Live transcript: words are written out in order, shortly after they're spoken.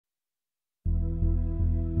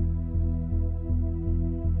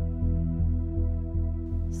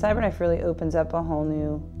Cyberknife really opens up a whole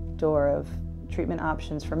new door of treatment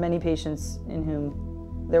options for many patients in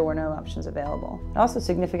whom there were no options available. It also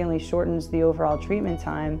significantly shortens the overall treatment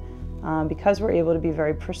time because we're able to be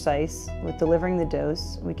very precise with delivering the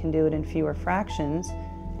dose. We can do it in fewer fractions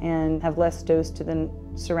and have less dose to the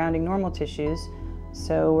surrounding normal tissues,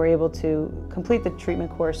 so we're able to complete the treatment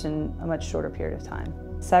course in a much shorter period of time.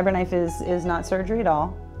 Cyberknife is not surgery at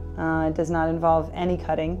all. It does not involve any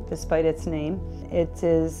cutting, despite its name. It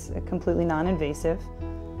is completely non-invasive,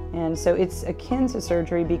 and so it's akin to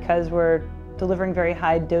surgery because we're delivering very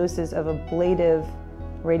high doses of ablative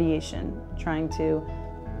radiation, trying to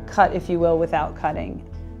cut, if you will, without cutting.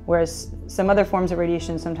 Whereas some other forms of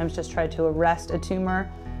radiation sometimes just try to arrest a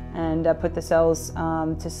tumor and put the cells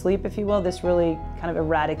to sleep, if you will. This really kind of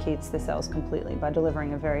eradicates the cells completely by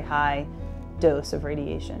delivering a very high dose of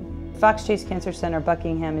radiation. Fox Chase Cancer Center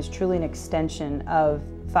Buckingham is truly an extension of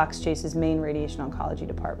Fox Chase's main radiation oncology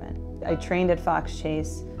department. I trained at Fox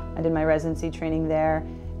Chase, I did my residency training there,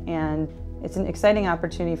 and it's an exciting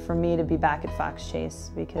opportunity for me to be back at Fox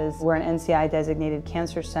Chase because we're an NCI designated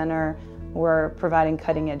cancer center, we're providing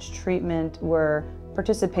cutting edge treatment, we're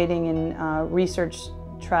participating in research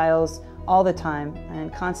trials all the time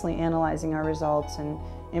and constantly analyzing our results and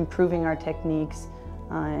improving our techniques.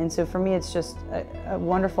 And so for me, it's just a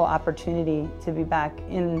wonderful opportunity to be back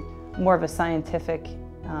in more of a scientific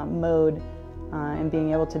mode and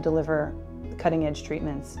being able to deliver cutting edge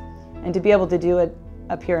treatments. And to be able to do it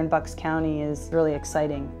up here in Bucks County is really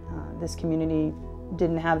exciting. This community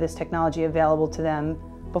didn't have this technology available to them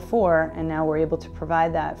before, and now we're able to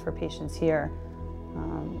provide that for patients here,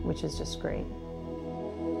 which is just great.